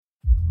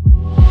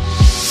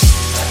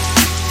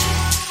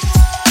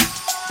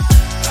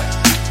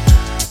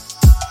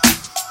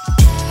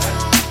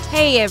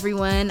Hey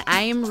everyone,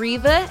 I am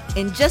Reva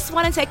and just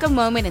want to take a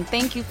moment and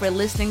thank you for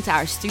listening to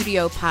our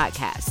studio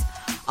podcast.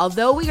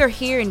 Although we are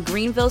here in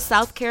Greenville,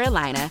 South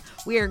Carolina,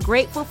 we are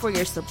grateful for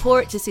your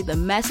support to see the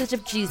message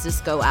of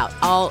Jesus go out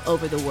all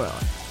over the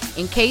world.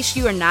 In case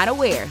you are not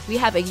aware, we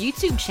have a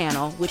YouTube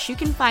channel which you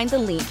can find the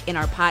link in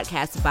our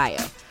podcast bio.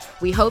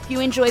 We hope you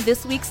enjoy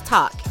this week's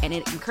talk and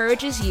it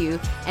encourages you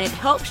and it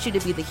helps you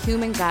to be the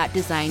human God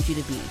designed you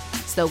to be.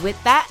 So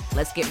with that,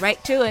 let's get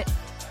right to it.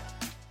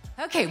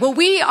 Okay, well,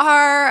 we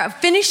are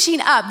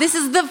finishing up. This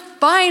is the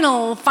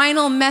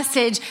final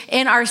message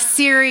in our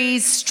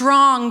series,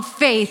 Strong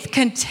Faith,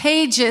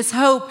 Contagious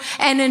Hope,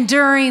 and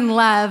Enduring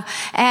Love.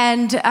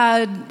 And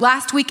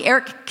last week,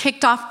 Eric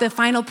kicked off the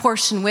final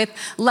portion with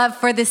Love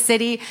for the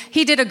City.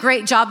 He did a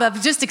great job of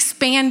just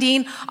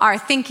expanding our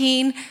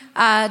thinking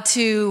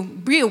to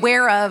be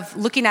aware of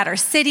looking at our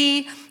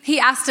city. He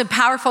asked a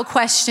powerful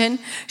question: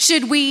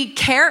 should we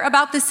care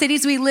about the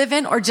cities we live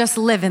in or just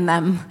live in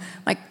them?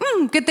 Like,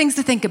 good things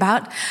to think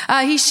about.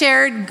 He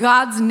shared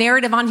God's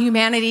narrative on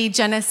humanity,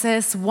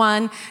 Genesis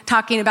 1,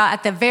 talking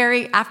about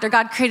after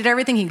God created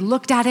everything, he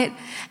looked at it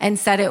and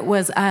said it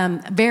was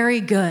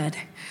very good.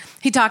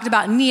 He talked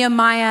about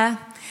Nehemiah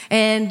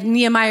and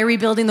Nehemiah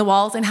rebuilding the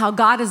walls and how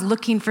God is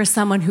looking for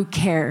someone who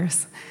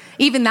cares.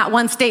 Even that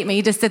one statement,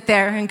 you just sit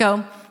there and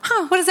go,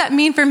 what does that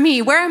mean for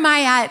me? Where am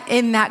I at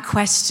in that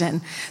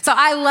question? So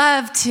I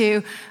love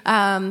to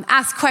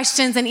ask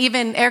questions, and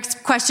even Eric's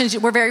questions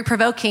were very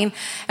provoking.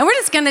 And we're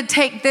just going to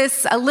take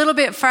this a little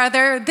bit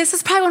further. This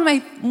is probably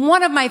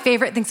one of my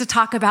favorite things to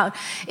talk about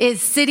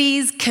is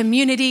cities,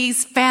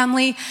 communities,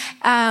 family.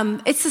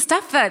 It's the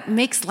stuff that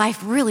makes life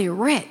really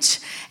rich.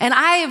 And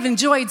I have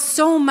enjoyed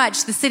so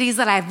much the cities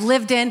that I've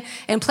lived in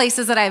and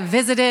places that I've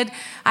visited.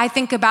 I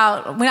think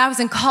about when I was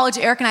in college,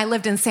 Eric and I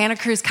lived in Santa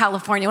Cruz,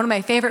 California, one of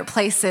my favorite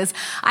places.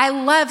 I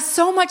love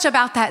so much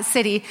about that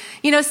city.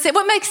 You know,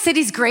 what makes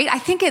cities great? I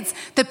think it's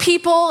the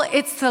people,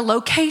 it's the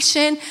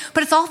location,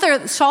 but it's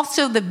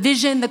also the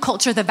vision, the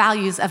culture, the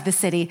values of the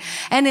city.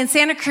 And in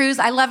Santa Cruz,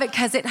 I love it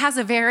because it has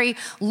a very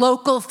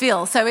local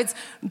feel. So it's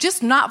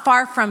just not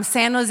far from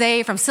San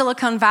Jose, from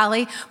Silicon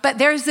Valley, but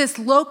there's this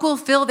local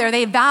feel there.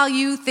 They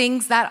value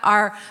things that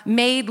are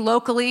made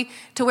locally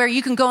to where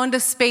you can go into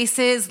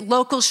spaces.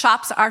 Local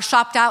shops are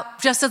shopped out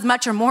just as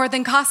much or more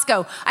than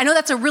Costco. I know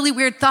that's a really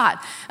weird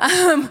thought.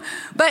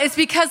 But it's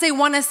because they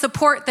want to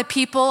support the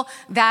people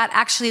that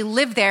actually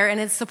live there, and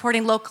it's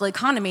supporting local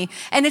economy.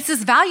 And it's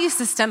this value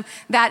system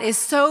that is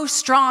so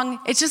strong.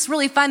 It's just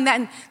really fun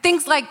that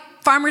things like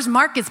farmers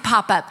markets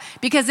pop up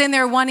because then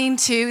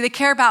they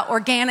care about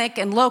organic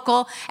and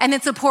local and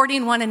then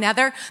supporting one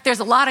another. There's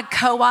a lot of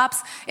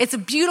co-ops. It's a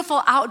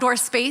beautiful outdoor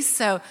space.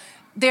 So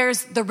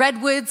there's the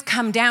redwoods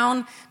come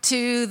down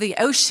to the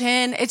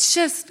ocean. It's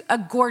just a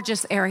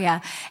gorgeous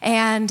area.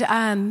 And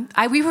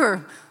we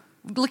were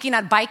looking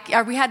at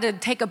we had to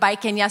take a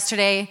bike in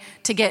yesterday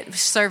to get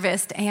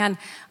serviced, and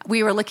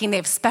we were looking, they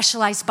have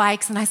specialized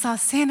bikes, and I saw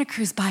Santa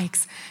Cruz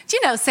bikes. Do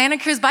you know Santa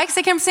Cruz bikes?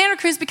 They came from Santa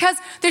Cruz because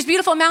there's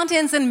beautiful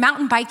mountains and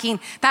mountain biking.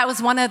 That was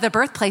one of the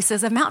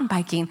birthplaces of mountain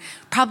biking.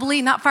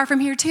 Probably not far from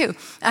here too.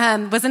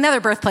 Was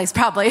another birthplace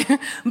probably.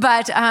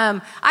 But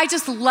I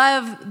just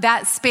love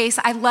that space.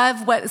 I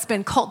love what's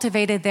been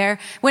cultivated there.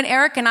 When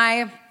Eric and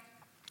I,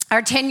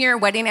 our 10-year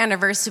wedding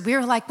anniversary, we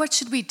were like, what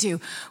should we do?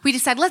 We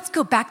decided, let's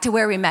go back to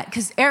where we met,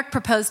 because Eric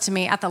proposed to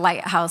me at the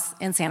Lighthouse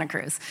in Santa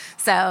Cruz.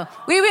 So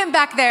we went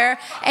back there,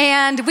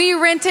 and we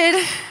rented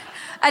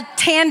a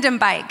tandem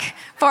bike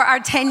for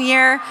our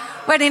 10-year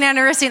wedding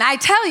anniversary. And I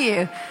tell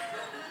you,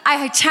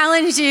 I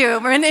challenge you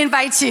and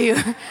invite you,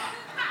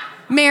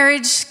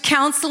 marriage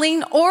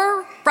counseling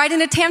or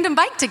riding a tandem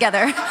bike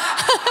together.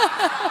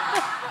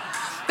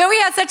 But we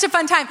had such a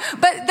fun time.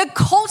 But the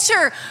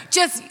culture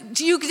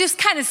you just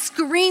kind of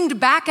screamed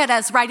back at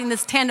us riding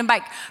this tandem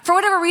bike. For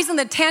whatever reason,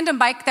 the tandem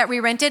bike that we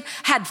rented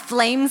had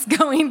flames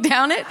going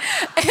down it.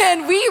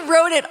 And we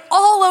rode it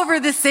all over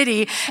the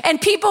city. And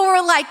people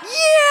were like,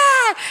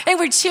 yeah! And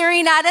were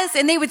cheering at us.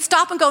 And they would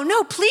stop and go,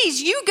 no,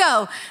 please, you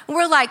go. And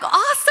we're like,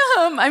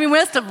 awesome. I mean, we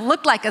must have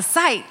looked like a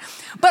sight.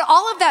 But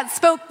all of that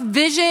spoke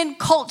vision,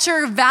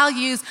 culture,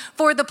 values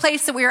for the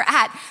place that we were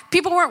at.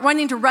 People weren't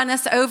wanting to run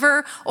us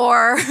over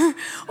or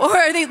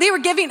they were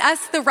giving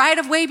us the right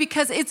of way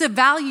because it's a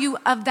value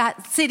of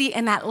that city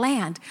and that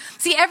land.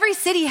 See, every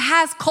city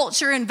has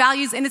culture and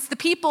values, and it's the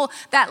people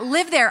that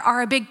live there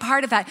are a big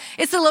part of that.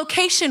 It's the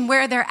location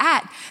where they're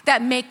at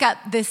that make up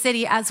the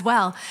city as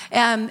well.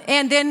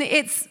 And then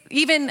it's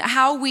even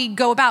how we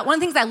go about. One of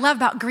the things I love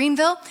about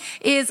Greenville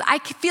is I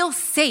feel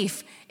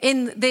safe.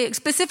 In the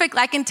specific,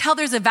 I can tell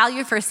there's a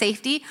value for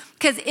safety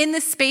because in the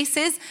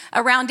spaces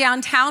around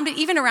downtown, but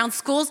even around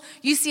schools,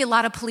 you see a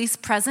lot of police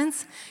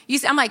presence.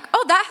 I'm like,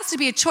 oh, that has to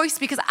be a choice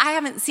because I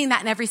haven't seen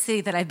that in every city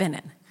that I've been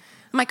in.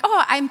 I'm like,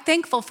 oh, I'm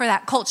thankful for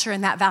that culture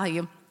and that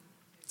value.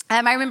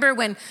 I remember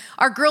when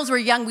our girls were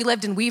young, we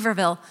lived in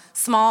Weaverville,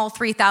 small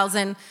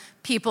 3,000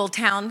 people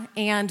town,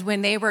 and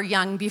when they were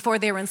young, before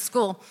they were in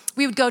school,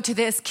 we would go to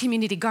this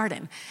community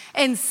garden.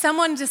 And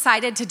someone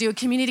decided to do a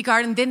community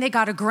garden, then they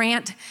got a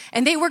grant,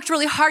 and they worked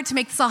really hard to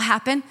make this all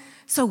happen.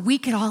 so we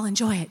could all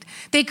enjoy it.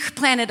 They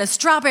planted a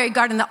strawberry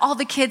garden that all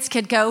the kids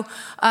could go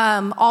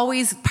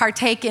always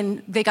partake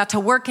in. They got to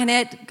work in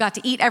it, got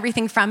to eat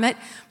everything from it.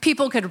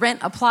 People could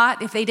rent a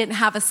plot if they didn't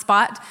have a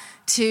spot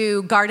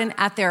to garden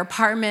at their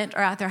apartment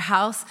or at their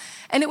house.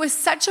 And it was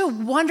such a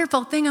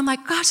wonderful thing. I'm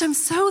like, gosh, I'm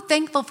so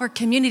thankful for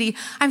community.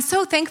 I'm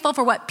so thankful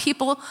for what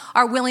people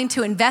are willing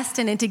to invest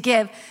in and to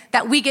give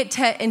that we get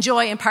to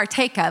enjoy and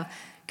partake of.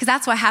 Because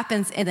that's what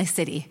happens in a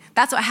city.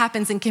 That's what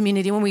happens in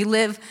community when we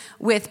live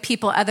with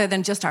people other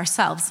than just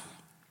ourselves.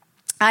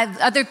 I have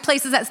other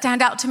places that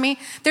stand out to me.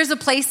 There's a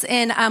place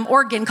in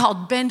Oregon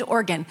called Bend,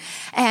 Oregon.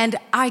 And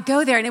I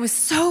go there, and it was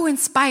so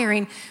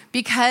inspiring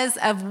because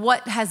of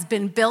what has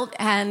been built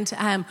and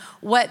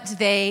what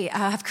they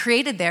have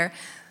created there.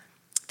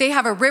 They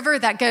have a river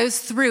that goes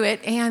through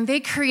it, and they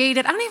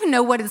created, I don't even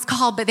know what it's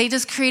called, but they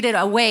just created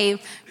a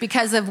wave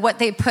because of what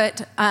they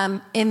put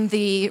in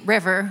the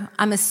river.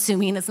 I'm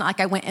assuming it's not like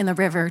I went in the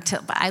river,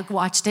 I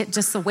watched it,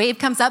 just the wave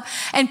comes up,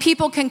 and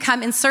people can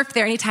come and surf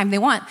there anytime they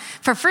want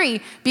for free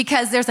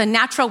because there's a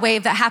natural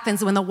wave that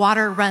happens when the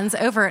water runs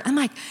over it. I'm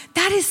like,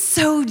 that is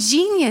so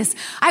genius.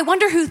 I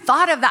wonder who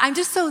thought of that. I'm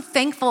just so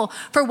thankful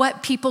for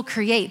what people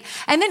create.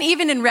 And then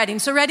even in Redding,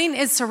 so Redding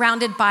is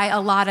surrounded by a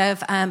lot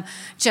of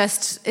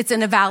it's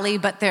in a valley,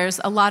 but there's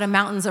a lot of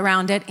mountains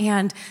around it.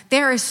 And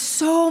there are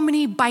so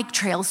many bike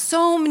trails,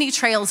 so many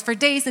trails for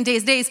days and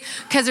days,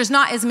 because there's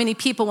not as many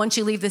people once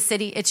you leave the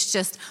city. It's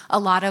just a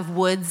lot of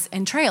woods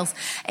and trails.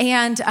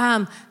 And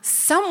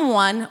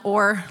someone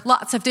or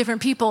lots of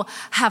different people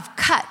have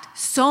cut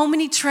so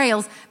many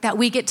trails that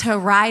we get to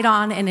ride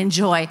on and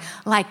enjoy,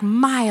 like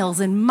miles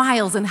and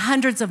miles and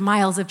hundreds of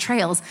miles of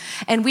trails.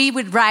 And we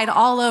would ride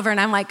all over. And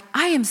I'm like,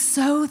 I am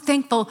so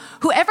thankful.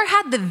 Whoever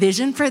had the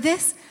vision for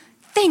this,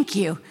 thank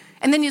you.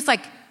 And then it's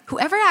like,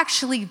 whoever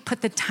actually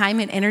put the time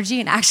and energy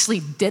and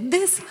actually did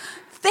this,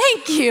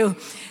 thank you.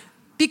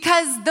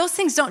 Because those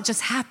things don't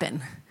just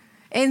happen.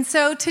 And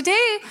so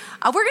today,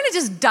 we're going to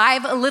just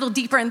dive a little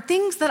deeper in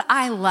things that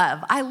I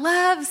love. I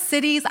love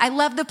cities. I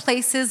love the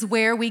places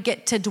where we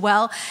get to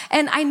dwell.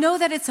 And I know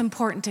that it's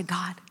important to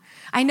God.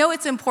 I know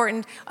it's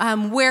important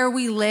where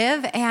we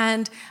live.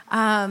 And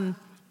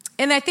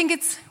I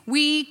think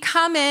we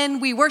come in,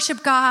 we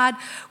worship God,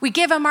 we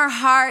give him our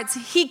hearts,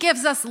 he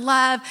gives us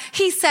love,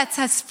 he sets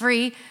us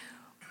free.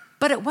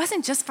 But it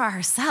wasn't just for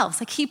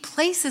ourselves. Like he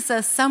places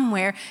us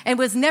somewhere and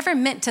was never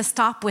meant to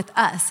stop with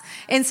us.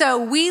 And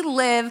so we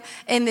live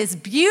in this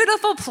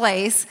beautiful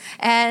place,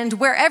 and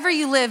wherever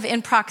you live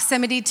in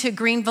proximity to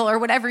Greenville or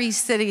whatever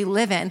city you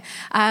live in,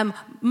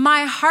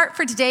 my heart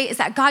for today is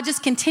that God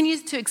just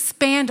continues to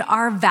expand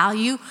our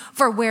value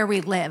for where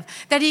we live,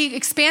 that he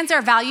expands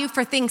our value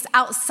for things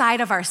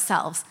outside of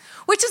ourselves,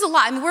 which is a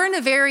lot. I mean, we're in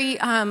a very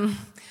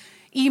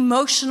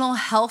emotional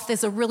health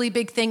is a really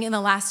big thing in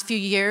the last few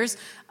years.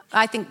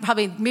 I think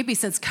probably maybe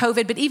since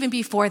COVID, but even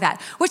before that,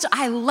 which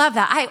I love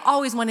that. I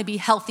always want to be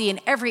healthy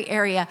in every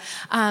area.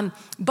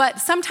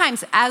 But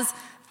sometimes as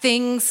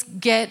things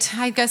get,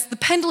 I guess the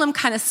pendulum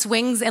kind of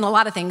swings in a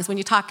lot of things. When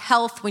you talk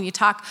health, when you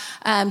talk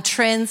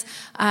trends,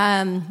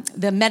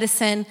 the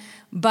medicine.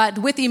 But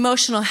with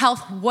emotional health,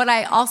 what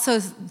I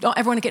also don't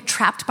ever want to get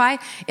trapped by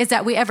is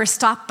that we ever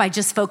stop by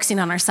just focusing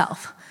on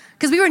ourselves.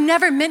 Because we were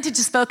never meant to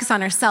just focus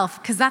on ourselves,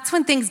 because that's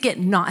when things get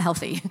not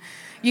healthy.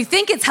 You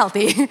think it's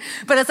healthy,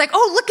 but it's like,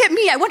 oh, look at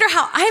me. I wonder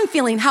how I'm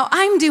feeling, how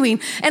I'm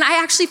doing. And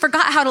I actually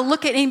forgot how to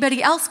look at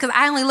anybody else because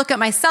I only look at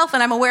myself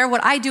and I'm aware of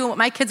what I do and what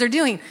my kids are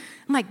doing.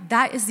 I'm like,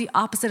 that is the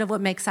opposite of what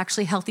makes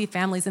actually healthy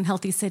families and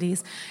healthy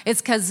cities. It's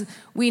because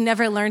we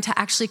never learn to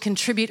actually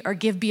contribute or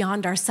give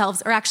beyond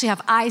ourselves or actually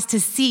have eyes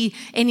to see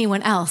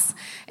anyone else.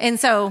 And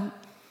so,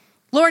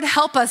 Lord,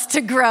 help us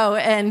to grow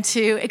and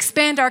to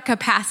expand our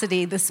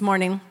capacity this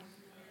morning.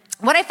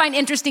 What I find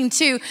interesting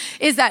too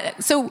is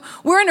that, so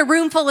we're in a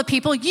room full of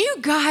people. You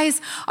guys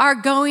are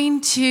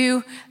going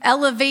to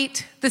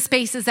elevate the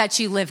spaces that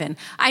you live in.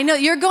 I know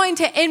you're going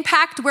to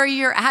impact where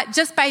you're at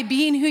just by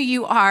being who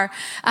you are.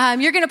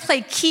 You're going to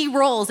play key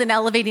roles in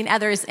elevating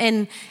others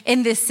in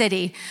this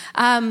city.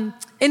 And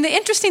the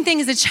interesting thing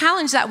is the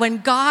challenge that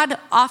when God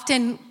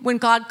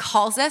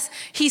calls us,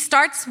 he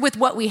starts with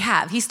what we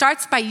have. He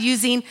starts by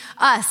using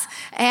us.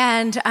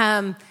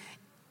 And,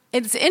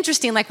 it's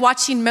interesting, like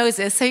watching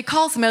Moses. So he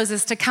calls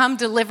Moses to come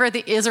deliver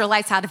the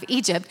Israelites out of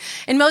Egypt.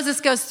 And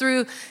Moses goes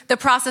through the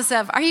process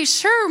of, are you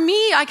sure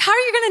me? Like, how are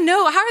you going to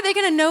know? How are they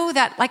going to know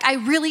that, like, I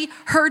really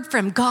heard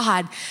from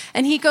God?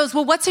 And he goes,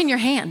 well, what's in your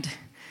hand?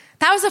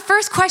 That was the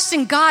first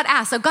question God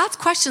asked. So God's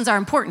questions are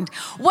important.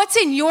 What's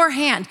in your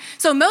hand?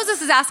 So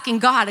Moses is asking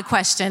God a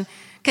question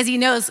because he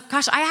knows,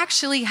 gosh, I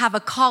actually have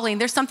a calling.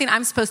 There's something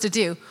I'm supposed to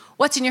do.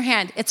 What's in your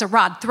hand? It's a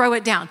rod. Throw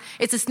it down.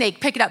 It's a snake.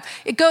 Pick it up.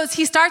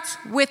 He starts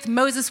with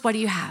Moses, what do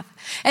you have?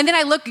 And then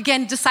I look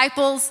again,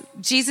 disciples,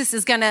 Jesus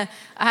is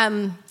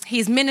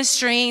he's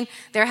ministering.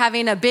 They're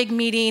having a big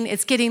meeting.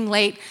 It's getting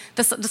late.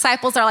 The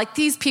disciples are like,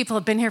 these people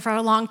have been here for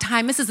a long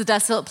time. This is a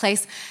desolate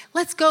place.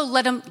 Let's go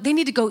they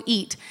need to go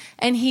eat.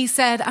 And he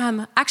said,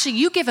 actually,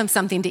 you give them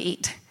something to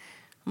eat.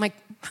 I'm I'm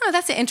like,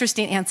 that's an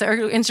interesting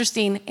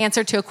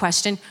answer to a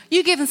question.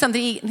 You give him something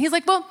to eat. And he's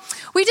like, well,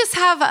 we just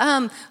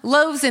have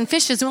loaves and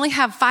fishes. We only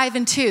have 5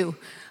 and 2.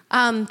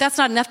 That's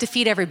not enough to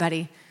feed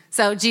everybody.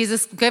 So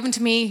Jesus gave them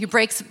to me.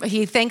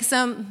 He thanks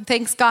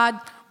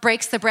God,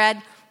 breaks the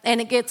bread, and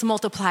it gets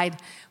multiplied.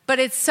 But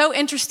it's so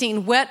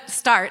interesting where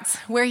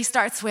he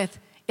starts with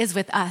is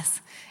with us.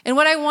 And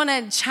what I want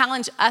to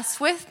challenge us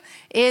with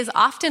is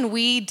often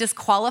we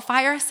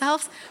disqualify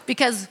ourselves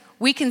because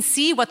we can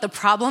see what the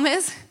problem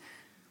is,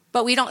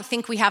 but we don't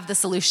think we have the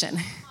solution.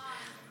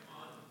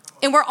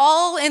 And we're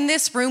all in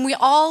this room. We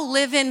all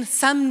live in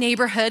some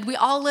neighborhood. We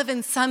all live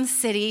in some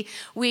city.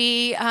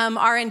 We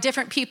are in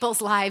different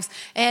people's lives,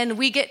 and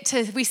we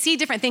see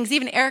different things.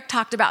 Even Eric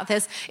talked about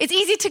this. It's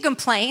easy to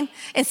complain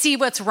and see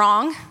what's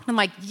wrong. I'm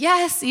like,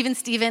 yes, even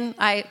Stephen,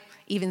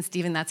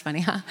 that's funny,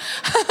 huh?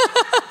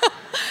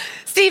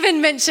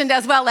 Stephen mentioned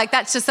as well, like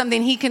that's just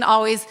something he can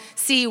always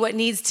see what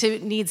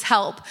needs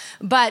help.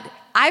 But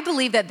I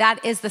believe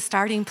that is the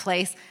starting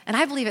place, and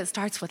I believe it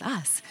starts with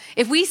us.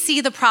 If we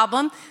see the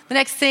problem, the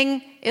next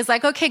thing is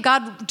like, okay,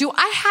 God, do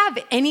I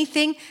have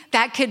anything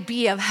that could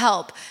be of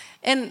help?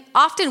 And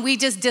often we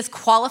just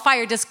disqualify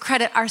or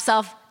discredit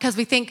ourselves because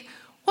we think,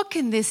 what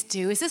can this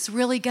do? Is this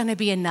really going to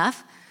be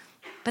enough?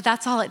 But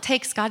that's all it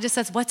takes. God just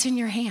says, what's in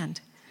your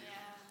hand? Yeah.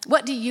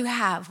 What do you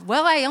have?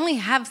 Well, I only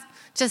have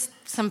just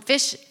some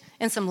fish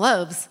and some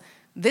loaves.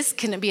 This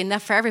couldn't be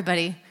enough for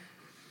everybody.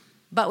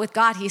 But with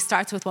God, he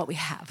starts with what we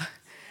have.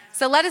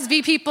 So let us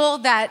be people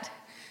that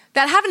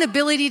have an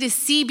ability to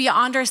see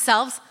beyond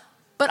ourselves,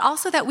 but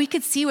also that we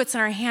could see what's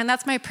in our hand.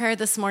 That's my prayer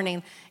this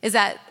morning, is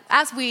that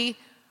as we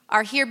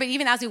are here, but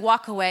even as we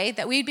walk away,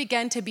 that we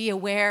begin to be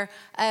aware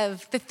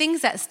of the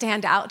things that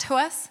stand out to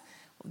us,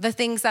 the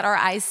things that our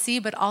eyes see,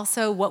 but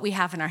also what we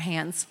have in our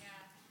hands.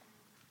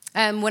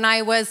 When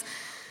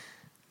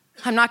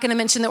I'm not going to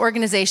mention the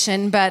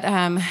organization, but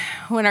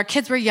when our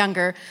kids were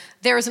younger,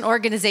 there was an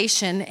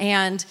organization,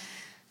 and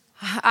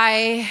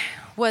I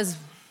was,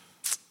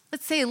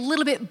 let's say, a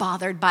little bit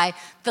bothered by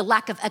the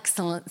lack of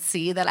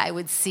excellency that I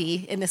would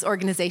see in this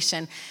organization.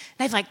 And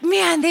I'd be like,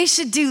 man, they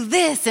should do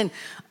this. And,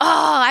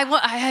 I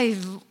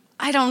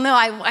don't know.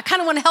 I kind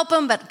of want to help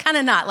them, but kind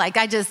of not. Like,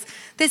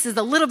 this is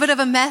a little bit of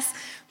a mess.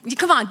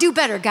 Come on, do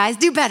better, guys,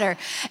 do better.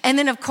 And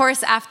then, of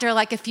course, after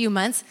like a few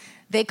months,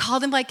 they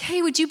called him like,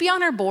 hey, would you be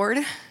on our board?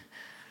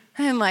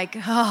 And I'm like,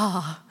 no,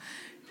 I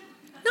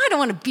don't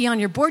want to be on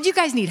your board. You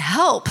guys need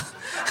help.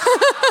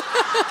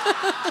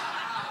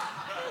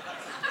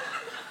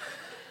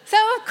 So,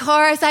 of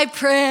course, I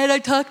prayed. I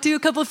talked to a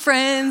couple of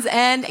friends.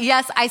 And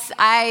yes,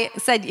 I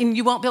said, and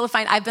you won't be able to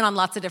find, I've been on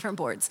lots of different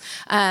boards.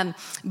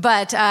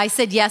 But I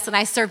said yes, and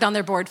I served on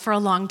their board for a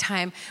long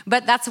time.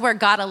 But that's where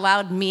God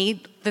allowed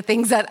me, the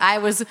things that I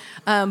was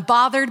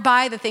bothered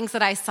by, the things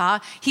that I saw.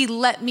 He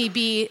let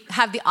me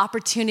have the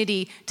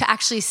opportunity to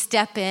actually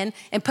step in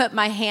and put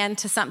my hand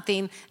to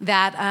something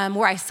that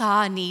where I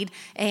saw a need.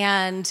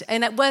 And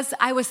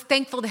I was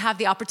thankful to have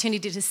the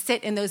opportunity to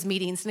sit in those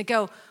meetings and to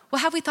go, well,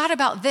 have we thought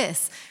about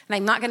this? And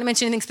I'm not going to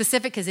mention anything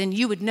specific because then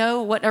you would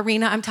know what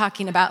arena I'm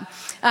talking about.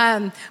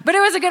 But it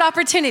was a good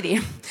opportunity.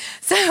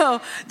 So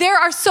there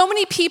are so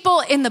many people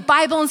in the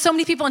Bible and so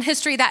many people in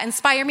history that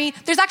inspire me.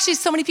 There's actually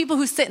so many people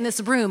who sit in this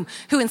room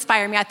who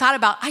inspire me. I thought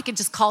about I could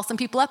just call some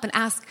people up and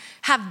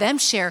have them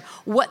share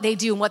what they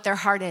do and what their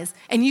heart is.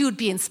 And you would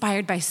be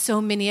inspired by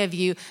so many of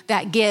you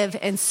that give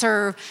and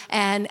serve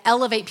and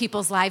elevate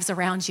people's lives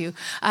around you.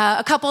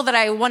 A couple that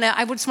I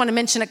just want to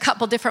mention a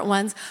couple different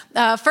ones.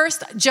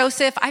 First, Joseph.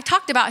 I've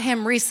talked about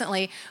him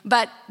recently,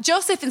 but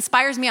Joseph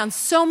inspires me on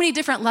so many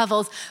different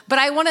levels. But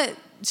I want to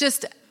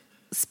just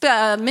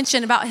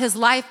mention about his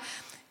life.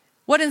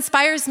 What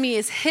inspires me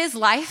is his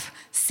life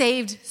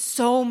saved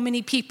so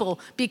many people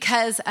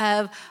because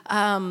of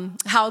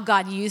how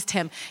God used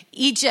him.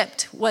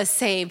 Egypt was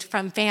saved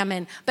from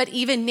famine, but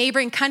even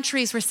neighboring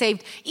countries were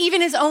saved.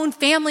 Even his own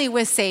family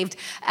was saved.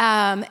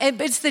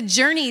 It's the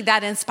journey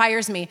that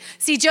inspires me.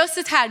 See,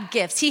 Joseph had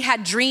gifts. He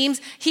had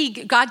dreams.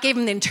 God gave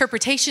him the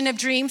interpretation of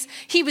dreams.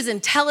 He was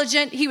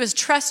intelligent. He was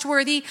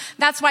trustworthy.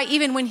 That's why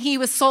even when he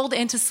was sold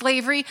into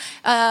slavery,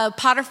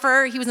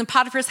 he was in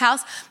Potiphar's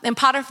house, and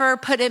Potiphar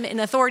put him in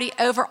authority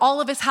over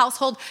all of his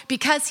household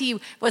because he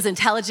was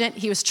intelligent,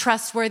 he was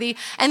trustworthy.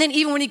 And then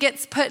even when he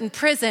gets put in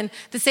prison,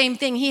 the same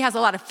thing, he has a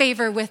lot of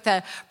favor with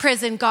the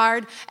prison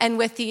guard and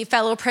with the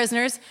fellow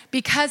prisoners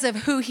because of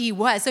who he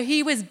was. So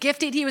he was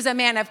gifted, he was a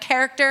man of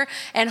character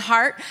and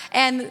heart.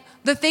 And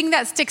the thing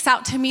that sticks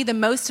out to me the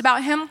most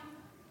about him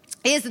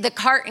is the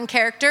heart and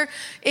character.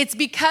 It's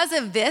because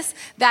of this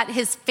that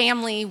his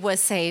family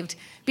was saved.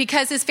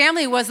 Because his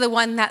family was the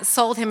one that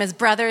sold him. His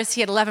brothers,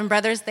 he had 11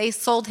 brothers, they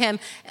sold him,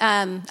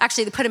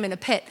 actually they put him in a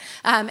pit,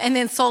 and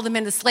then sold him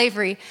into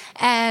slavery.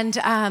 And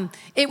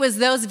it was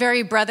those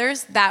very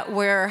brothers that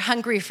were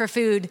hungry for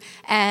food.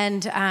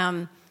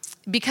 And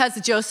because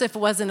Joseph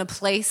was in a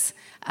place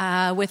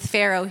with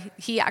Pharaoh,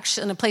 he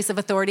actually, in a place of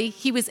authority,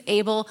 he was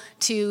able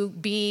to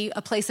be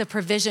a place of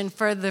provision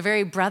for the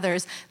very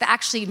brothers that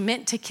actually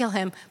meant to kill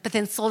him, but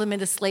then sold him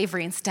into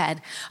slavery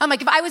instead. I'm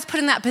like, if I was put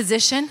in that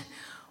position,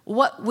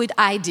 what would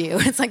I do?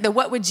 It's like the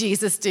what would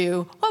Jesus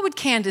do? What would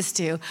Candace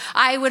do?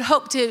 I would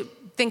hope to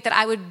think that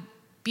I would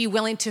be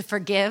willing to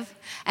forgive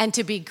and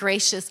to be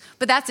gracious.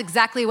 But that's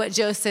exactly what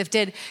Joseph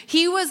did.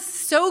 He was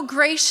so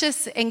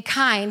gracious and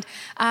kind.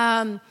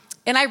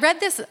 And I read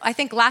this, I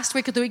think last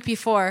week or the week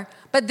before,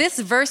 but this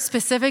verse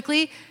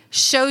specifically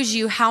shows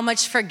you how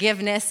much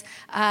forgiveness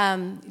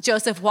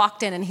Joseph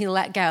walked in and he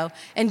let go.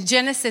 In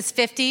Genesis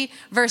 50,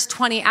 verse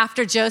 20,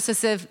 after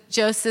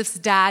Joseph's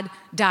dad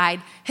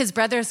died, his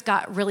brothers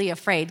got really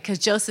afraid because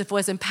Joseph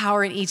was in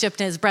power in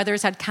Egypt and his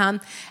brothers had come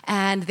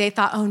and they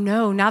thought, oh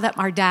no, now that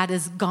our dad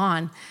is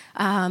gone,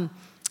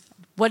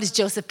 what is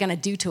Joseph going to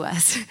do to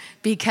us?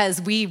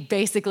 Because we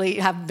basically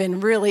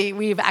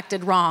we've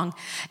acted wrong.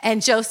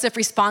 And Joseph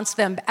responds to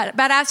them,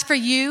 but as for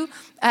you,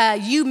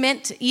 you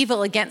meant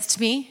evil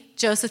against me,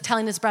 Joseph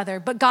telling his brother,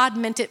 but God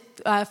meant it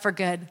for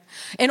good,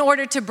 in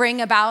order to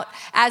bring about,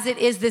 as it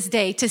is this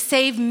day, to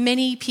save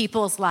many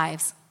people's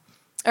lives,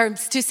 or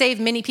to save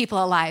many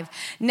people alive.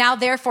 Now,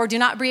 therefore, do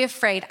not be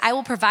afraid. I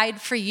will provide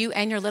for you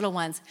and your little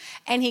ones.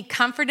 And he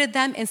comforted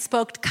them and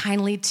spoke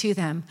kindly to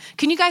them.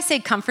 Can you guys say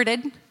comforted?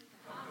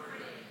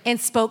 And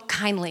spoke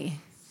kindly.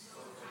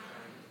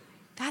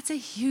 That's a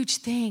huge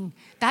thing.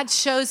 That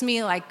shows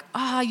me like,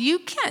 you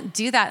can't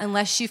do that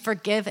unless you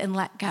forgive and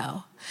let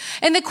go.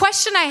 And the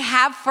question I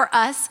have for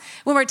us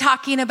when we're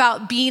talking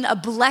about being a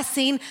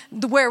blessing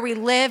where we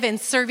live and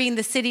serving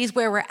the cities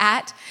where we're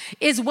at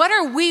is, what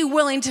are we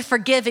willing to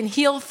forgive and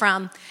heal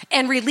from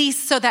and release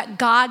so that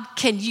God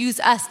can use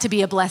us to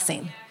be a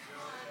blessing?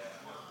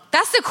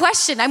 That's the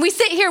question. And we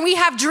sit here and we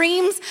have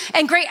dreams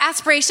and great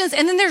aspirations,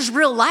 and then there's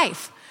real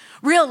life.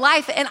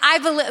 And I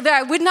believe that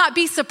I would not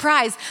be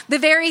surprised, the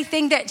very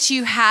thing that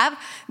you have,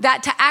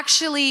 that to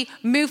actually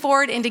move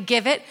forward and to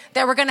give it,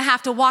 that we're going to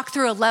have to walk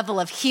through a level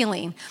of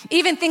healing.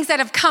 Even things that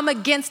have come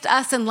against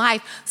us in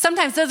life,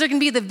 sometimes those are going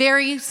to be the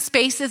very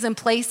spaces and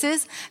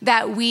places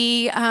that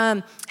we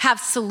have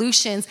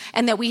solutions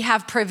and that we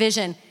have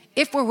provision,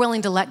 if we're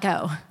willing to let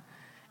go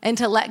and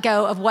to let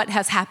go of what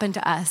has happened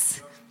to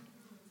us.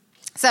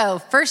 So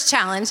first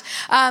challenge.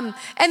 And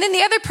then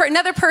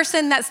another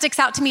person that sticks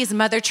out to me is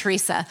Mother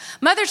Teresa.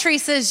 Mother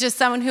Teresa is just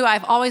someone who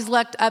I've always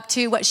looked up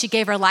to, what she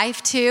gave her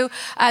life to.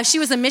 She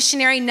was a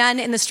missionary nun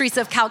in the streets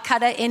of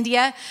Calcutta,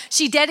 India.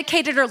 She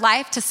dedicated her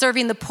life to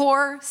serving the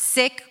poor,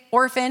 sick,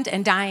 orphaned,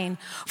 and dying.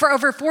 For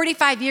over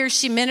 45 years,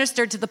 she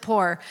ministered to the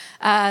poor,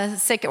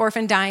 sick,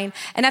 orphaned, dying.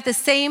 And at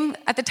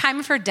the time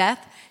of her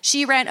death,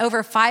 she ran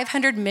over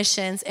 500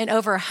 missions in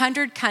over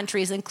 100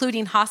 countries,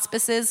 including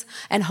hospices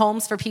and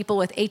homes for people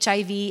with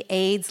HIV,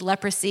 AIDS,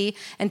 leprosy,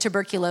 and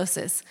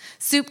tuberculosis,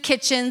 soup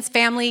kitchens,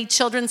 family,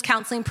 children's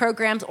counseling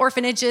programs,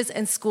 orphanages,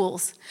 and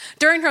schools.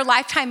 During her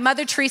lifetime,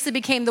 Mother Teresa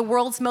became the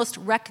world's most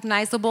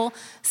recognizable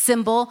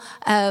symbol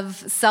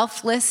of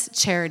selfless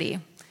charity.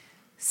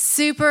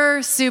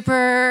 Super,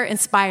 super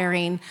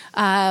inspiring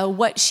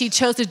what she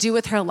chose to do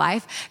with her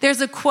life.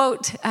 There's a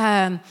quote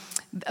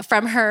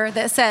from her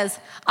that says,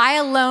 "I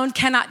alone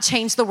cannot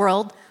change the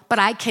world, but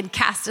I can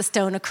cast a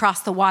stone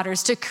across the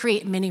waters to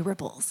create many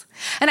ripples."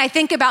 And I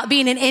think about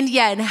being in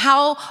India and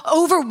how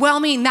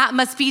overwhelming that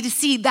must be to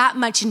see that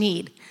much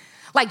need.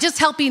 Like just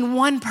helping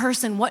one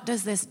person, what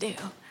does this do?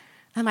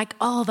 I'm like,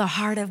 the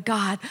heart of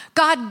God.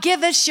 God,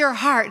 give us your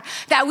heart,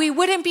 that we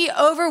wouldn't be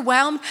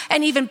overwhelmed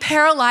and even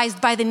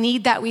paralyzed by the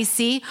need that we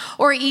see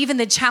or even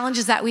the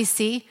challenges that we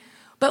see,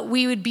 but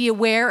we would be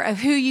aware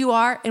of who you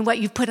are and what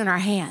you've put in our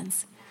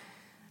hands.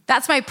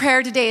 That's my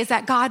prayer today, is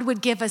that God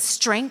would give us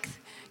strength,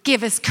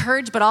 give us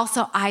courage, but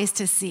also eyes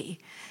to see.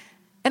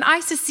 And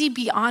eyes to see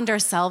beyond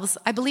ourselves.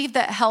 I believe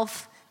that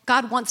health,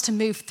 God wants to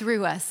move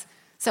through us.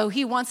 So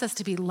he wants us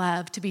to be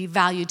loved, to be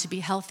valued, to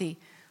be healthy,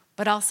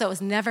 but also is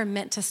never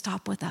meant to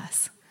stop with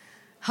us.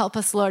 Help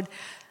us, Lord.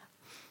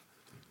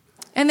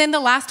 And then the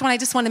last one I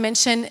just want to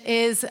mention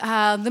is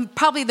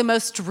probably the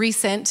most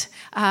recent.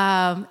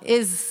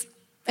 It's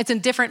a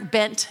different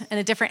bent and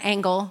a different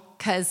angle,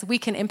 because we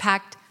can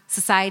impact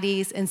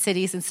societies and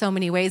cities in so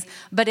many ways,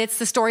 but it's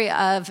the story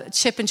of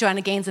Chip and Joanna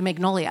Gaines of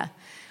Magnolia.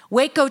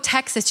 Waco,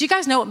 Texas. Do you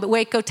guys know what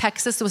Waco,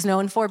 Texas was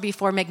known for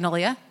before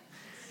Magnolia?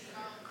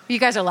 You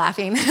guys are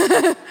laughing.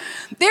 There's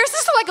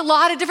just like a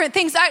lot of different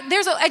things.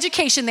 There's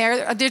education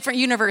there, different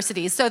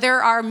universities. So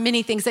there are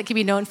many things that can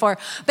be known for.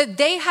 But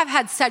they have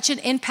had such an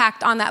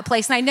impact on that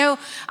place. And I know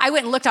I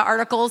went and looked at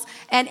articles,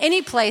 and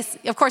any place,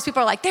 of course,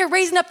 people are like, they're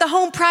raising up the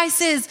home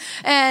prices,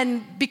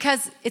 and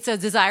because it's a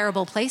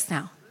desirable place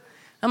now.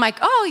 I'm like,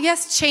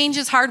 yes, change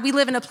is hard. We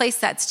live in a place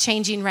that's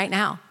changing right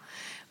now.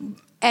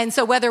 And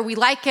so whether we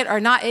like it or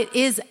not, it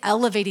is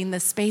elevating the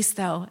space,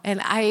 though.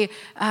 And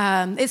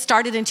it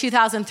started in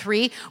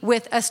 2003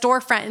 with a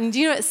storefront. And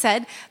do you know it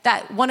said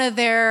that one of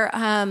their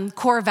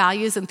core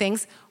values and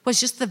things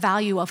was just the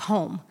value of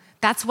home.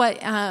 That's what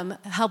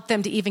helped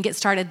them to even get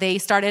started. They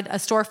started a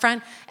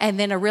storefront and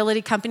then a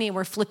realty company, and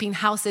were flipping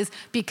houses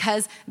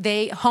because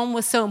home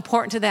was so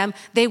important to them.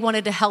 They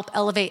wanted to help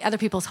elevate other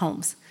people's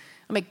homes.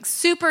 I'm like,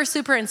 super,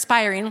 super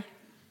inspiring.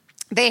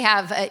 They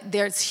have,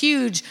 there's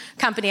huge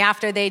company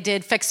after they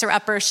did Fixer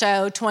Upper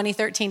Show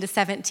 2013 to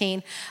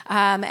 17.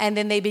 And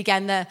then they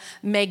began the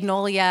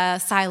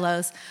Magnolia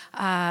Silos.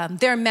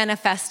 Their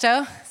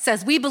manifesto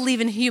says, we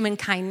believe in human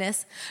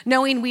kindness,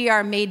 knowing we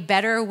are made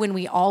better when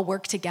we all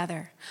work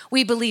together.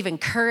 We believe in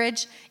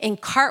courage, in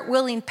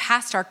cartwheeling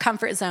past our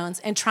comfort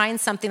zones and trying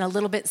something a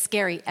little bit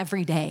scary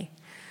every day.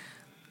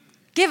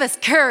 Give us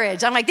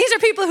courage. I'm like, these are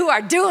people who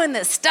are doing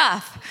this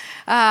stuff.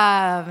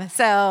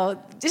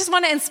 So just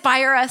want to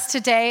inspire us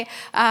today.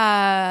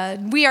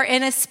 We are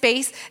in a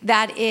space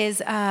that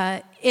is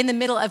in the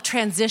middle of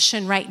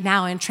transition right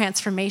now and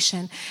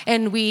transformation.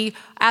 And we,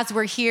 as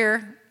we're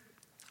here,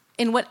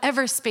 in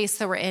whatever space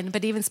that we're in,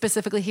 but even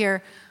specifically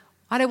here,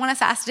 what I want us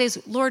to ask today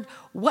is, Lord,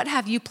 what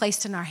have you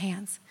placed in our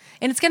hands?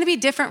 And it's going to be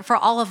different for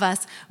all of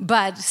us,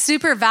 but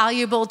super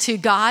valuable to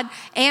God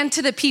and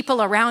to the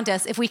people around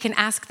us if we can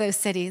ask those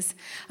cities.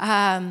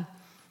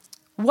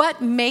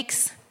 What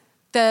makes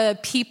the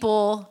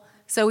people,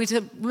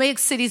 to make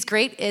cities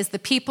great is the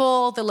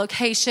people, the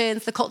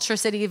locations, the culture,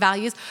 city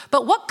values,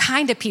 but what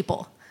kind of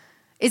people?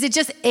 Is it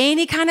just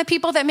any kind of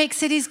people that make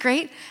cities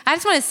great? I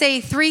just want to say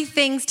 3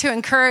 things to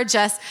encourage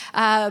us.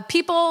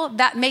 People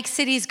that make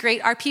cities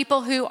great are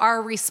people who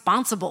are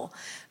responsible.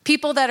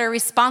 People that are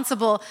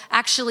responsible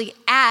actually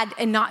add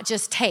and not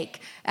just take.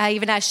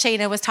 Even as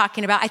Shayna was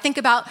talking about, I think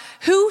about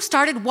who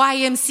started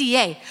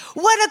YMCA.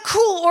 What a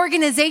cool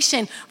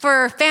organization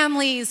for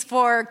families,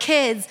 for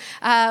kids,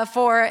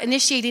 for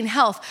initiating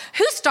health.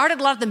 Who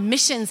started a lot of the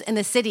missions in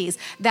the cities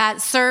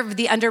that serve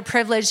the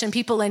underprivileged and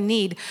people in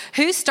need?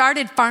 Who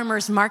started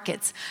farmers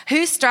markets?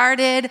 Who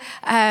started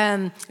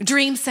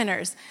dream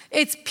centers?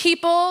 It's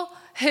people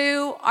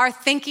who are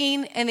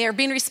thinking and they're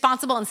being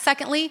responsible. And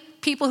secondly,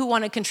 people who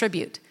want to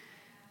contribute.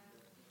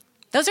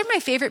 Those are my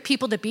favorite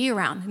people to be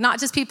around. Not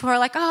just people who are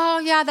like, oh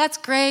yeah, that's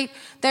great.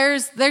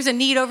 There's a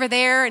need over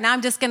there and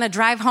I'm just going to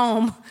drive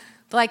home.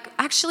 But like,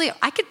 actually,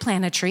 I could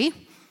plant a tree.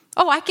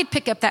 Oh, I could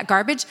pick up that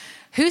garbage.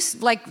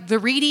 Who's like the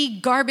Reedy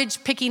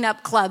garbage picking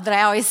up club that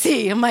I always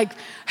see? I'm like,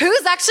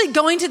 who's actually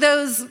going to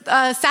those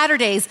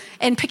Saturdays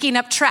and picking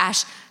up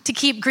trash to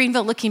keep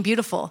Greenville looking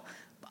beautiful?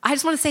 I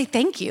just want to say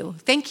thank you.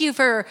 Thank you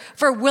for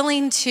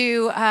willing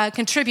to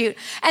contribute.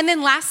 And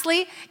then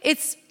lastly,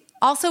 it's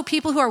also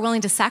people who are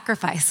willing to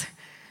sacrifice.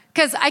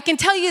 Because I can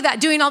tell you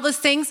that doing all those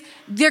things,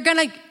 they're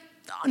going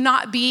to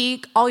not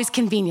be always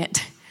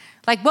convenient.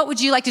 Like, what would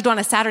you like to do on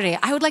a Saturday?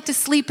 I would like to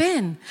sleep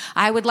in.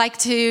 I would like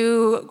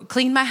to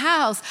clean my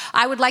house.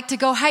 I would like to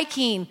go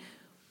hiking.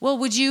 Well,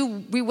 would you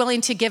be willing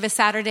to give a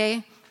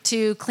Saturday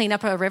to clean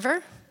up a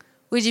river?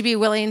 Would you be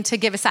willing to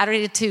give a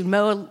Saturday to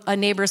mow a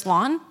neighbor's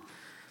lawn?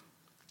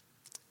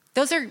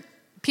 Those are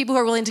people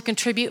who are willing to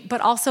contribute, but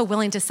also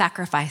willing to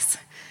sacrifice.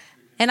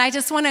 And I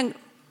just want to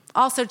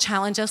also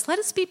challenge us. Let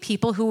us be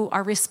people who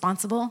are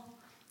responsible.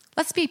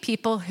 Let's be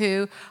people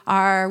who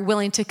are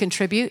willing to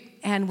contribute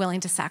and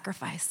willing to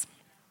sacrifice.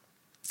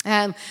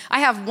 I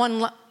have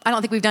one, I don't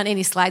think we've done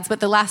any slides,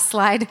 but the last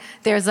slide,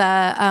 there's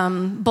a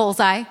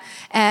bullseye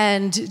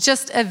and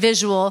just a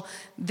visual.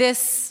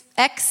 This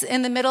X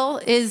in the middle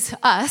is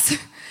us.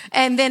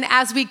 And then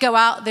as we go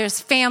out,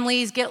 there's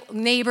families,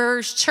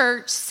 neighbors,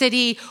 church,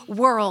 city,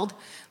 world.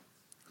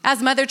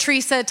 As Mother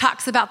Teresa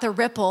talks about the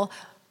ripple,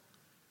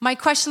 my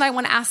question I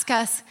want to ask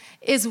us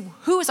is,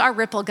 who is our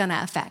ripple going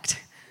to affect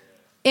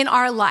in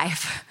our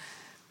life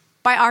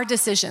by our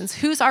decisions?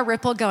 Who's our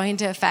ripple going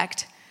to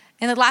affect?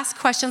 And the last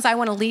questions I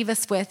want to leave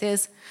us with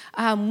is,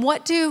 I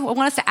want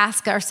us to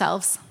ask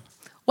ourselves,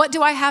 what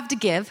do I have to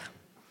give?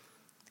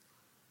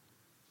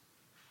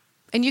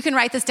 And you can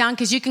write this down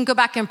because you can go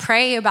back and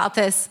pray about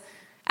this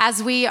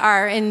as we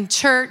are in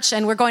church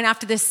and we're going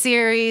after this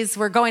series.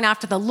 We're going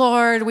after the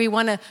Lord. We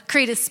want to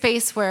create a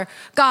space where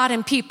God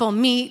and people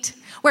meet,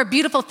 where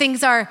beautiful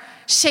things are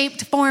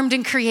shaped, formed,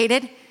 and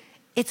created.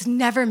 It's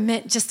never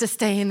meant just to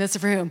stay in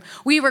this room.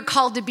 We were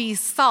called to be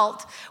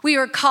salt. We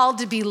were called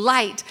to be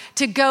light,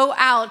 to go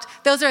out.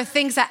 Those are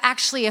things that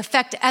actually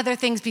affect other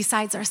things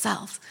besides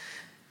ourselves.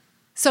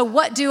 So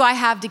what do I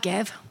have to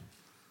give?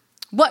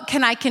 What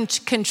can I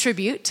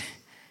contribute?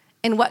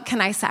 And what can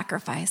I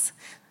sacrifice?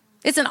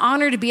 It's an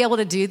honor to be able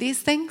to do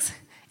these things.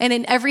 And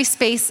in every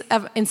space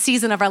and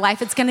season of our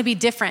life, it's going to be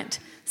different.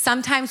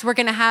 Sometimes we're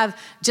going to have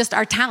just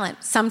our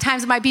talent.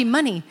 Sometimes it might be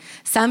money.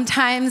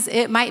 Sometimes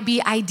it might be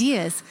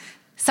ideas.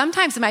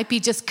 Sometimes it might be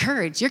just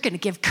courage. You're going to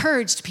give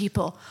courage to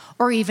people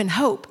or even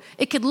hope.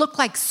 It could look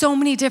like so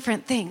many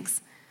different things.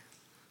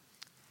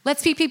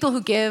 Let's be people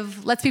who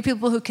give. Let's be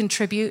people who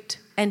contribute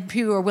and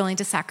who are willing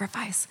to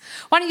sacrifice.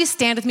 Why don't you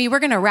stand with me? We're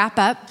going to wrap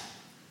up.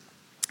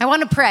 I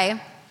want to pray.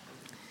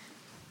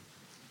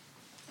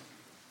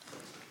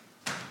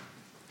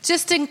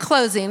 Just in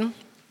closing,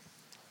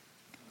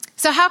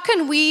 so how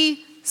can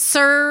we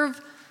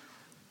serve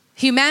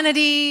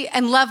humanity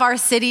and love our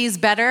cities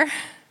better?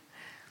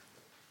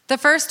 The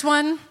first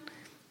one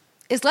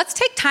is, let's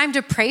take time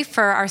to pray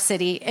for our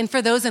city and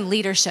for those in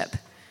leadership.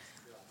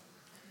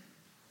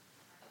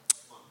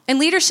 And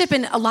leadership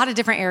in a lot of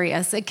different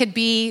areas. It could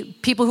be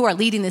people who are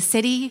leading the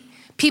city,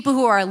 people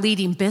who are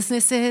leading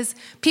businesses,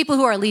 people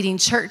who are leading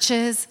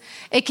churches.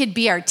 It could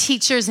be our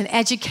teachers and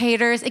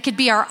educators. It could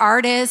be our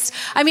artists.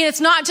 I mean,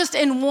 it's not just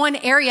in one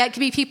area. It could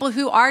be people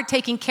who are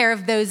taking care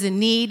of those in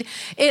need.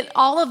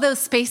 All of those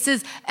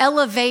spaces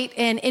elevate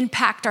and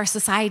impact our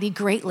society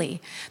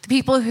greatly. The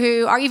people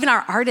who are even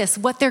our artists,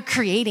 what they're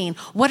creating,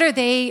 what are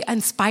they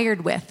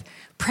inspired with?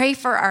 Pray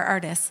for our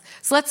artists.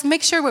 So let's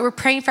make sure we're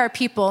praying for our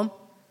people.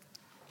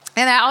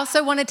 And I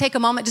also want to take a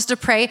moment just to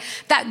pray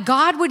that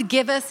God would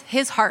give us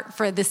his heart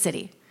for the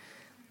city.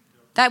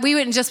 That we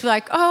wouldn't just be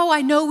like, oh,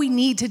 I know we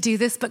need to do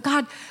this, but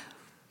God,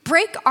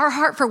 break our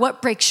heart for what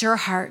breaks your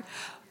heart.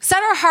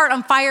 Set our heart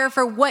on fire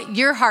for what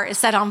your heart is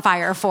set on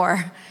fire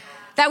for.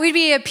 That we'd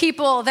be a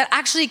people that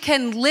actually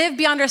can live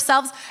beyond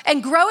ourselves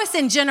and grow us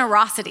in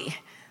generosity.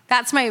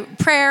 That's my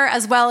prayer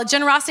as well.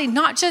 Generosity,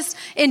 not just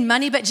in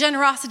money, but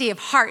generosity of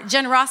heart,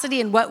 generosity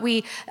in what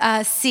we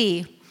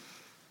see.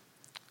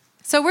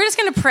 So we're just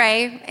going to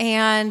pray,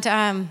 and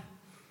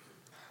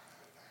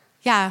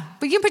but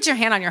you can put your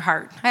hand on your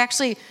heart.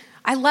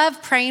 I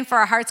love praying for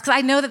our hearts because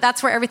I know that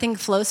that's where everything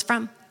flows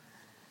from.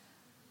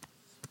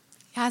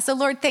 Yeah, so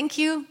Lord, thank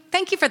you.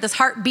 Thank you for this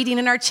heart beating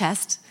in our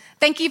chest.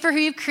 Thank you for who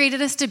you've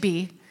created us to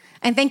be,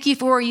 and thank you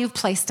for where you've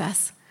placed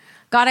us.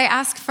 God, I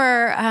ask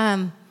for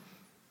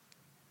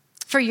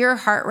your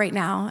heart right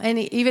now, and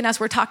even as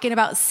we're talking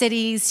about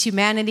cities,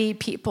 humanity,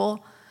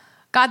 people,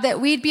 God, that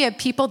we'd be a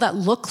people that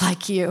look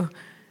like you.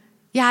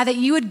 Yeah, that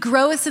you would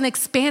grow us and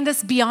expand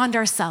us beyond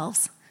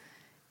ourselves.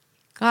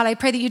 God, I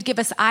pray that you'd give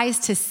us eyes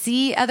to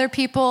see other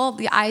people,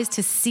 the eyes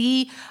to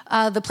see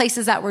the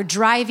places that we're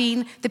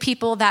driving, the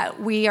people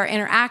that we are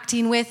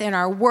interacting with in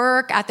our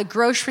work, at the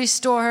grocery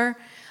store,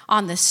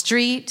 on the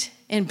street,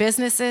 in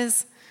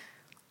businesses.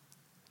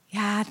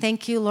 Yeah,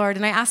 thank you, Lord.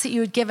 And I ask that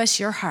you would give us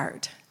your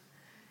heart.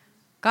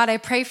 God, I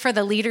pray for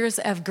the leaders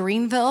of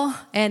Greenville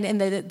and in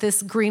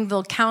this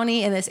Greenville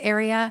County, in this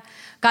area.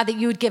 God, that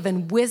you would give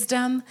them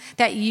wisdom,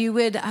 that you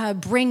would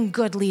bring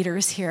good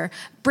leaders here,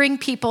 bring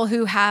people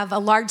who have a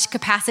large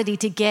capacity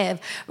to give.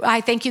 I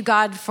thank you,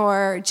 God,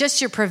 for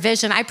just your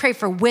provision. I pray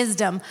for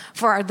wisdom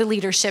for the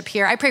leadership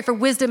here. I pray for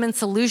wisdom and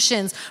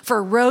solutions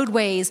for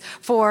roadways,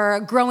 for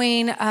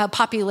growing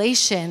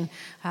population.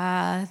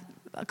 God,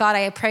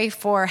 I pray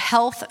for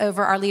health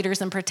over our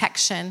leaders and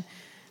protection.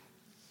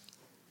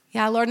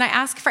 Yeah, Lord, and I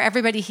ask for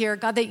everybody here,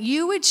 God, that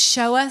you would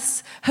show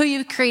us who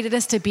you created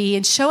us to be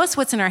and show us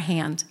what's in our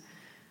hand.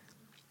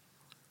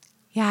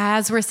 Yeah,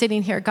 as we're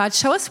sitting here, God,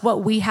 show us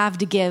what we have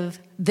to give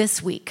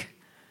this week,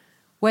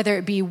 whether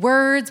it be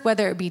words,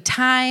 whether it be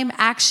time,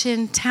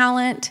 action,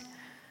 talent.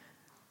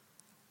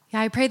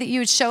 Yeah, I pray that you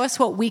would show us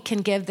what we can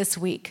give this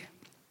week.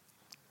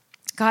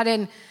 God,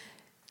 and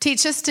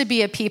teach us to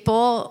be a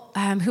people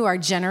who are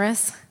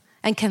generous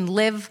and can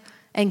live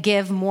and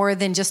give more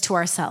than just to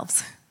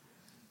ourselves.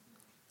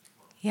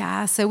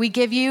 Yeah, so we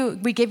give you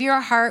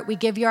our heart, we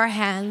give you our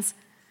hands.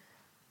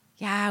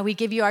 Yeah, we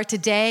give you our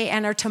today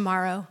and our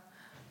tomorrow.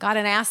 God,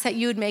 and I ask that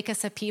you would make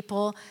us a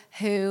people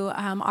who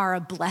are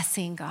a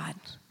blessing, God.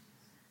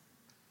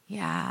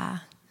 Yeah.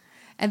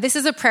 And this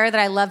is a prayer that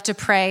I love to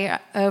pray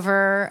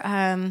over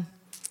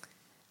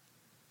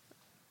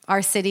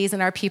our cities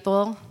and our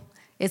people.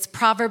 It's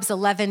Proverbs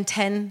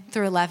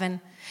 11:10-11.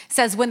 It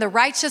says, when the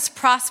righteous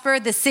prosper,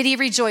 the city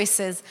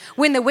rejoices.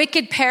 When the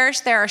wicked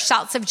perish, there are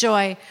shouts of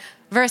joy.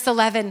 Verse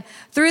 11,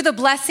 through the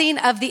blessing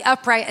of the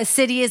upright, a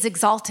city is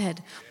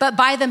exalted, but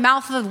by the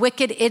mouth of the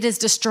wicked, it is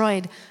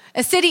destroyed.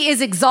 A city is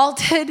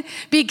exalted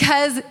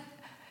because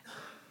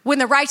when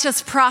the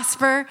righteous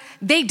prosper,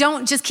 they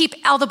don't just keep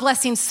all the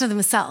blessings to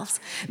themselves.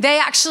 They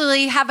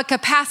actually have a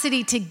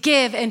capacity to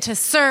give and to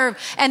serve,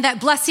 and that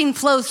blessing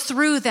flows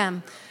through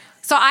them.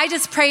 So I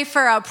just pray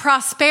for a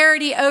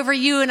prosperity over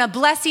you and a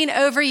blessing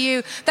over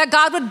you, that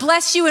God would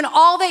bless you in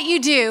all that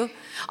you do,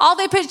 all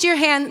that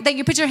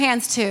you put your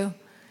hands to.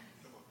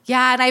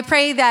 Yeah, and I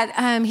pray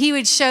that he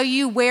would show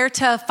you where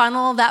to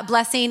funnel that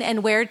blessing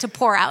and where to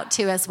pour out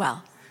to as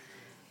well.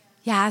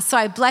 Yeah, so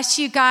I bless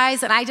you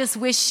guys, and I just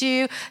wish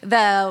you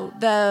I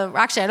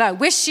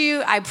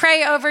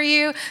pray over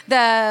you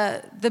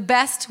the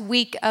best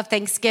week of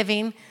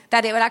Thanksgiving,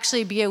 that it would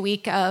actually be a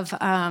week of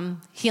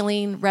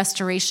healing,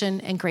 restoration,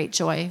 and great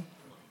joy.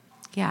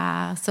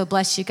 Yeah, so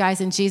bless you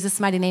guys in Jesus'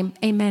 mighty name.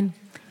 Amen.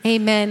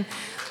 Amen.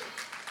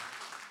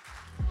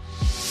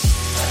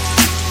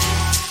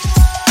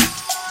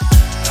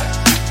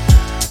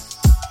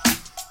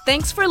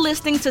 Thanks for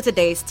listening to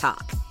today's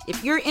talk.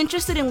 If you're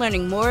interested in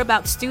learning more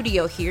about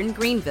Studio here in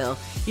Greenville,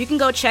 you can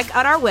go check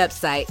out our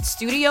website,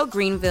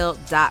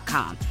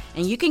 studiogreenville.com,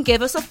 and you can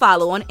give us a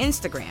follow on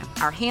Instagram.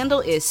 Our handle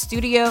is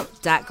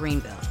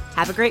studio.greenville.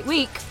 Have a great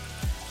week.